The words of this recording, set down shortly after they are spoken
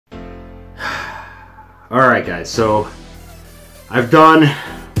Alright guys, so I've done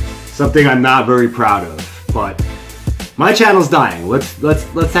something I'm not very proud of, but my channel's dying.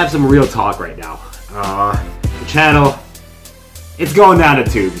 Let's have some real talk right now. The channel, it's going down the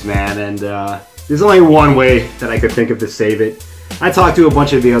tubes, man, and there's only one way that I could think of to save it. I talked to a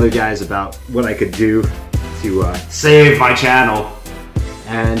bunch of the other guys about what I could do to save my channel,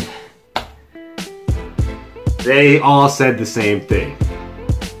 and they all said the same thing.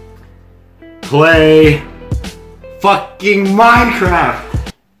 Play fucking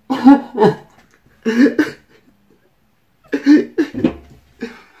Minecraft!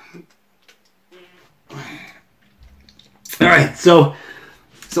 Alright, so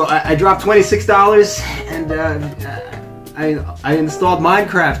I dropped $26 and I installed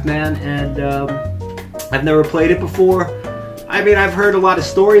Minecraft, man, and I've never played it before. I mean, I've heard a lot of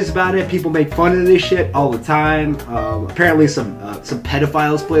stories about it. People make fun of this shit all the time. Apparently some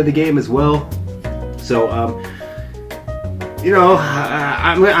pedophiles play the game as well. So, you know,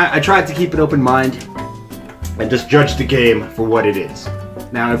 I tried to keep an open mind and just judge the game for what it is.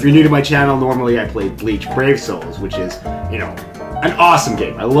 Now, if you're new to my channel, normally I play Bleach Brave Souls, which is, you know, an awesome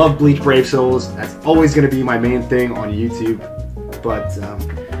game. I love Bleach Brave Souls. That's always going to be my main thing on YouTube. But,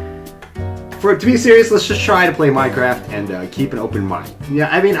 to be serious, let's just try to play Minecraft and keep an open mind. Yeah,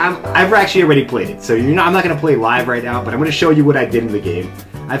 I mean, I've actually already played it, so I'm not going to play live right now, but I'm going to show you what I did in the game.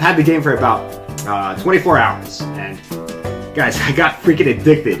 I've had the game for about 24 hours, and guys, I got freaking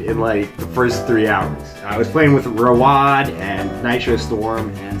addicted in like the first 3 hours. I was playing with Rawad and Nitro Storm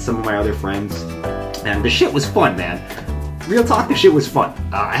and some of my other friends, and the shit was fun, man. Real talk, the shit was fun.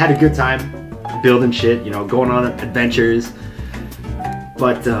 I had a good time building shit, you know, going on adventures.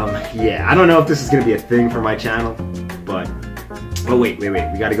 But yeah, I don't know if this is gonna be a thing for my channel, but wait, we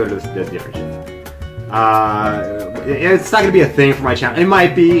gotta go to the different shit. It's not gonna be a thing for my channel. It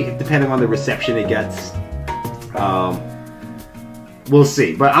might be, depending on the reception it gets. We'll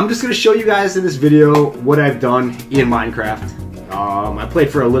see. But I'm just gonna show you guys in this video what I've done in Minecraft. I played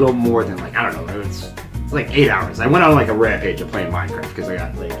for a little more than, like, I don't know, it's like 8 hours. I went on like a rampage of playing Minecraft because I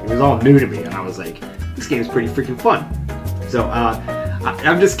got, like, it was all new to me, and I was like, this game is pretty freaking fun. So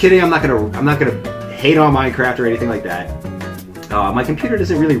I'm just kidding. I'm not gonna hate on Minecraft or anything like that. My computer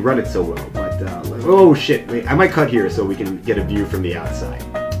doesn't really run it so well, but oh shit, wait, I might cut here so we can get a view from the outside.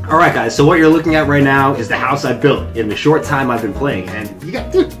 Alright guys, so what you're looking at right now is the house I built in the short time I've been playing, and you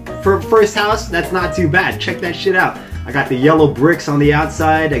got, dude, for a first house, that's not too bad. Check that shit out. I got the yellow bricks on the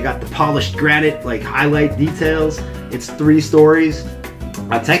outside, I got the polished granite, like, highlight details. It's 3 stories.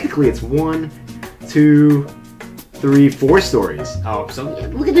 Technically it's 1, 2, 3, 4 stories. Oh, so yeah,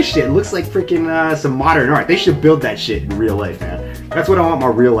 look at this shit. It looks like freaking some modern art. They should build that shit in real life, man. That's what I want my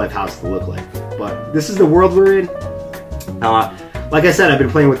real life house to look like. But this is the world we're in. Like I said, I've been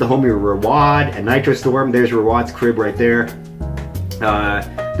playing with the homie Rawad and Nitro Storm. There's Rawad's crib right there.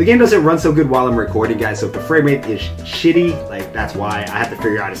 The game doesn't run so good while I'm recording, guys, so if the frame rate is shitty, like, that's why I have to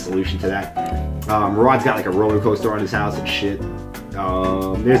figure out a solution to that. Rawad's got like a roller coaster on his house and shit.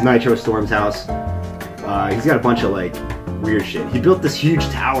 There's Nitro Storm's house. He's got a bunch of, like, weird shit. He built this huge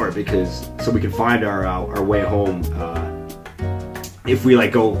tower so we can find our way home if we,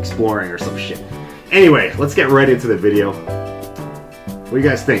 like, go exploring or some shit. Anyway, let's get right into the video. What do you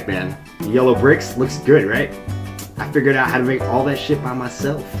guys think, man? The yellow bricks looks good, right? I figured out how to make all that shit by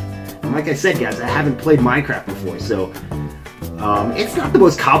myself. And like I said, guys, I haven't played Minecraft before, so it's not the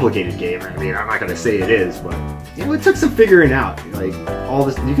most complicated game. I mean, I'm not gonna say it is, but, you know, it took some figuring out. Like, all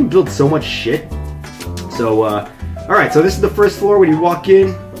this, you can build so much shit. So, alright, so this is the first floor when you walk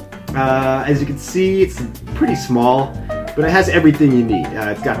in. As you can see, it's pretty small, but it has everything you need.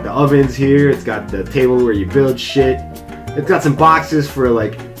 It's got the ovens here, it's got the table where you build shit. It's got some boxes for,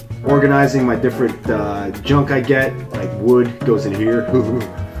 like, organizing my different junk I get. Like, wood goes in here.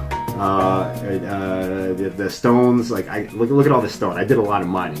 The stones, like, look at all this stone. I did a lot of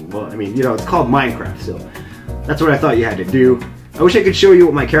mining. Well, I mean, you know, it's called Minecraft, so that's what I thought you had to do. I wish I could show you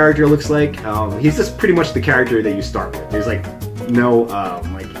what my character looks like. He's just pretty much the character that you start with. There's, like, no,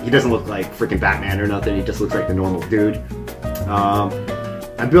 like, he doesn't look like freaking Batman or nothing. He just looks like the normal dude.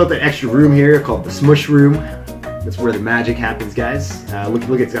 I built an extra room here called the Smush Room. That's where the magic happens, guys.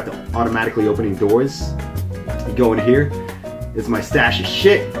 Look, it's got the automatically opening doors. You go in here. It's my stash of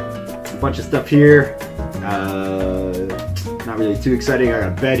shit. A bunch of stuff here. Not really too exciting. I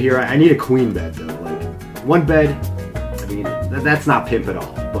got a bed here. I need a queen bed, though. Like, one bed. I mean, that's not pimp at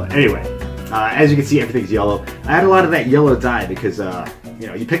all. But anyway, as you can see, everything's yellow. I had a lot of that yellow dye because, you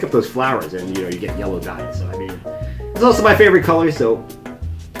know, you pick up those flowers and, you know, you get yellow dye. So, I mean, it's also my favorite color, so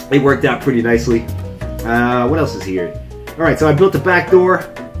it worked out pretty nicely. What else is here? Alright, so I built the back door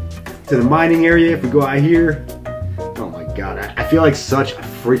to the mining area. If we go out here, oh my god, I feel like such a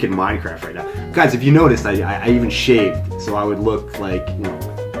freaking Minecraft right now. Guys, if you noticed, I even shaved, so I would look like, you know,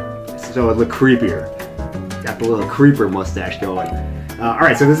 so it would look creepier. Got the little creeper mustache going.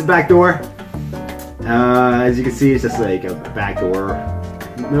 Alright, so this is the back door. As you can see, it's just like a back door.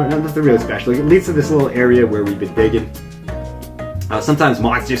 No, nothing really special. It leads to this little area where we've been digging. Sometimes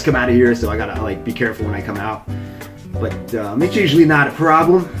monsters come out of here, so I gotta like be careful when I come out. But it's usually not a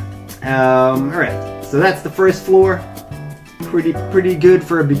problem. Alright, so that's the first floor. Pretty good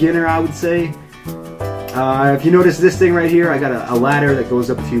for a beginner, I would say. If you notice this thing right here, I got a ladder that goes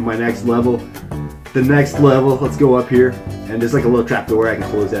up to my next level. The next level, let's go up here. And there's like a little trap door, I can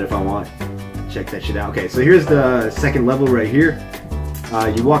close that if I want. Check that shit out. Okay, so here's the second level right here.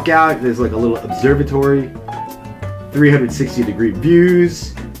 You walk out, there's like a little observatory. 360-degree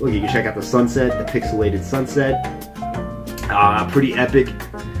views. Look, you can check out the sunset, the pixelated sunset. Pretty epic.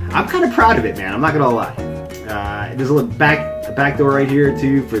 I'm kind of proud of it, man. I'm not gonna lie. There's a back door right here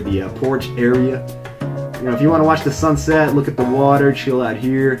too for the porch area. You know, if you want to watch the sunset, look at the water, chill out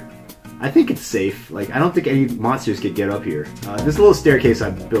here. I think it's safe. Like, I don't think any monsters could get up here. There's a little staircase I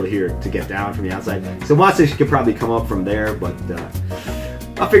built here to get down from the outside. So monsters could probably come up from there, but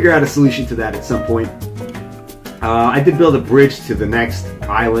I'll figure out a solution to that at some point. I did build a bridge to the next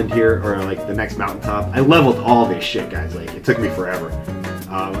island here, or like the next mountaintop. I leveled all this shit, guys. Like, it took me forever.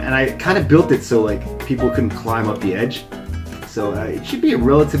 And I kind of built it so like people couldn't climb up the edge. So it should be a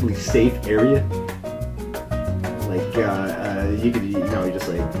relatively safe area. Like, you could, you know, just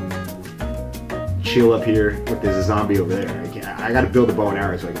like chill up here. Look, there's a zombie over there. I gotta build a bow and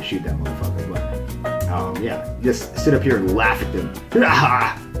arrow so I can shoot that motherfucker. But yeah, just sit up here and laugh at them.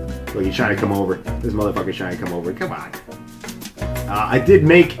 Look, he's trying to come over. This motherfucker's trying to come over. Come on. I did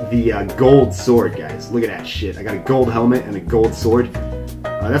make the gold sword, guys. Look at that shit. I got a gold helmet and a gold sword.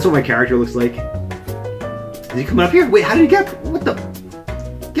 That's what my character looks like. Is he coming up here? Wait, how did he get? What the?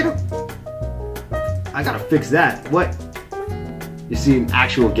 Get up! I gotta fix that. What? You're seeing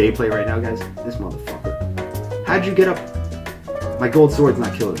actual gameplay right now, guys? This motherfucker. How'd you get up? My gold sword's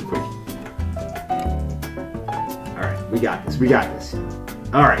not killing him quick. Alright, we got this. We got this.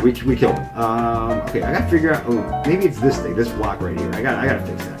 Alright, we killed him. Okay, I gotta figure out. Oh, maybe it's this thing, this block right here. I gotta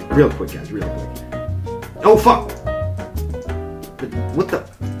fix that. Real quick, guys, real quick. Oh, fuck! What the?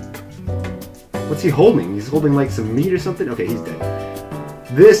 What's he holding? He's holding like some meat or something? Okay, he's dead.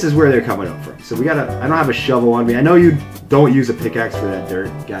 This is where they're coming up from. So we gotta, I don't have a shovel on me. I know you don't use a pickaxe for that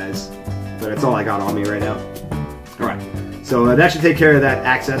dirt, guys. But that's all I got on me right now. Alright, so that should take care of that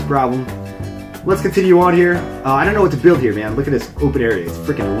access problem. Let's continue on here. I don't know what to build here, man. Look at this open area. It's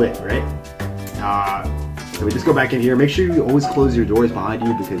freaking lit, right? So we just go back in here. Make sure you always close your doors behind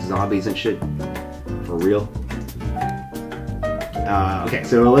you because zombies and shit. For real. Okay,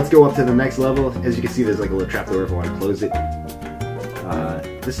 so let's go up to the next level. As you can see, there's like a little trapdoor if I want to close it.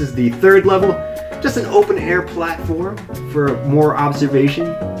 This is the third level. Just an open air platform for more observation.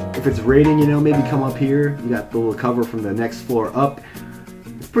 If it's raining, you know, maybe come up here. You got the little cover from the next floor up.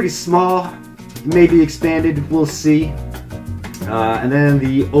 It's pretty small. Maybe expanded. We'll see. And then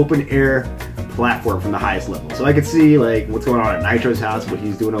the open air platform from the highest level. So I could see like what's going on at Nitro's house, what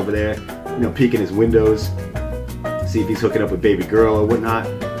he's doing over there. You know, peeking his windows. See if he's hooking up with baby girl or whatnot.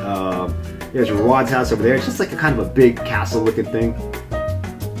 There's Rawad's house over there. It's just like a kind of a big castle looking thing.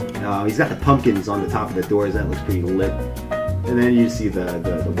 He's got the pumpkins on the top of the doors. That looks pretty lit. And then you see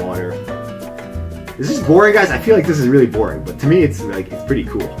the water. This is boring, guys. I feel like this is really boring, but to me it's like it's pretty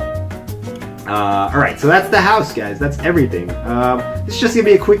cool. Alright, so that's the house, guys. That's everything. This is just gonna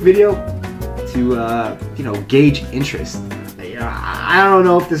be a quick video to you know, gauge interest. I don't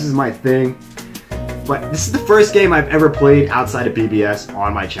know if this is my thing. But this is the first game I've ever played outside of BBS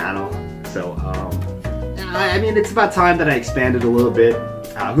on my channel. So, I mean, it's about time that I expanded a little bit.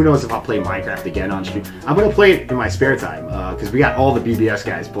 Who knows if I'll play Minecraft again on stream. I'm going to play it in my spare time, because we got all the BBS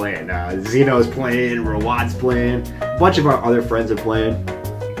guys playing. Zeno's playing, Rawad's playing, a bunch of our other friends are playing.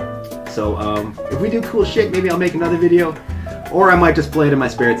 So, if we do cool shit, maybe I'll make another video. Or I might just play it in my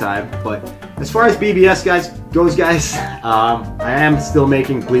spare time. But as far as BBS goes, guys, I am still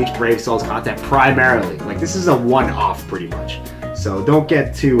making Bleach Brave Souls content primarily. Like, this is a one-off pretty much. So don't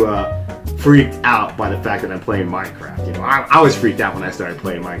get too freaked out by the fact that I'm playing Minecraft. You know, I was freaked out when I started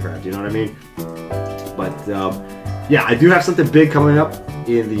playing Minecraft. You know what I mean? But yeah, I do have something big coming up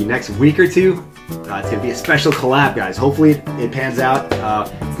in the next week or two. It's gonna be a special collab, guys. Hopefully it pans out.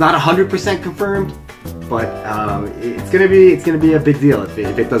 It's not 100% confirmed. But it's gonna be a big deal if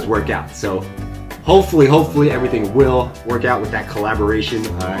it does work out. So hopefully everything will work out with that collaboration.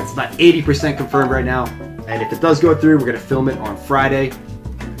 It's about 80% confirmed right now, and if it does go through, we're gonna film it on Friday.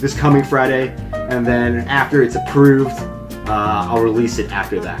 this coming Friday, and then after it's approved, I'll release it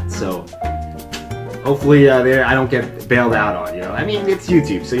after that. So hopefully I don't get bailed out on, you know. I mean, it's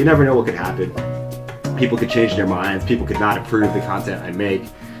YouTube, so you never know what could happen. People could change their minds. People could not approve the content I make.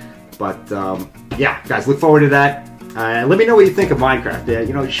 But yeah, guys, look forward to that. Let me know what you think of Minecraft.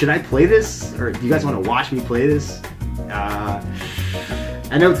 You know, should I play this, or do you guys want to watch me play this?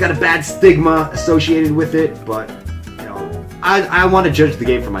 I know it's got a bad stigma associated with it, but you know, I want to judge the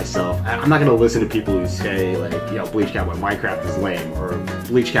game for myself. I'm not going to listen to people who say, like, you know, Bleach Cowboy, Minecraft is lame, or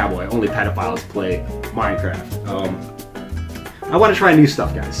Bleach Cowboy, only pedophiles play Minecraft. I want to try new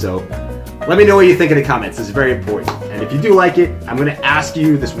stuff, guys, so let me know what you think in the comments. This is very important. And if you do like it, I'm going to ask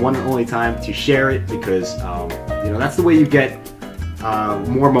you this one and only time to share it, because you know, that's the way you get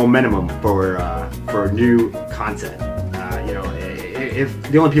more momentum for new content. You know, if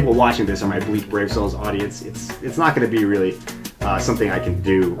the only people watching this are my Bleach Brave Souls audience, it's not going to be really something I can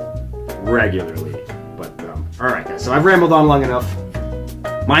do regularly. But alright guys, so I've rambled on long enough.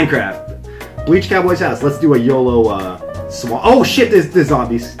 Minecraft, Bleach Cowboy's house. Let's do a YOLO swamp. Oh shit, there's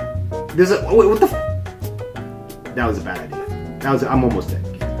zombies. There's a, oh, wait, what the f. That was a bad idea. I'm almost dead.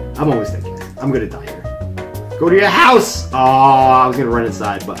 I'm almost dead, guys. I'm gonna die here. Go to your house! Oh, I was gonna run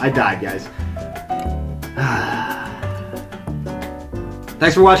inside, but I died, guys.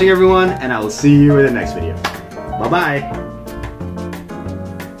 Thanks for watching, everyone, and I will see you in the next video. Bye-bye.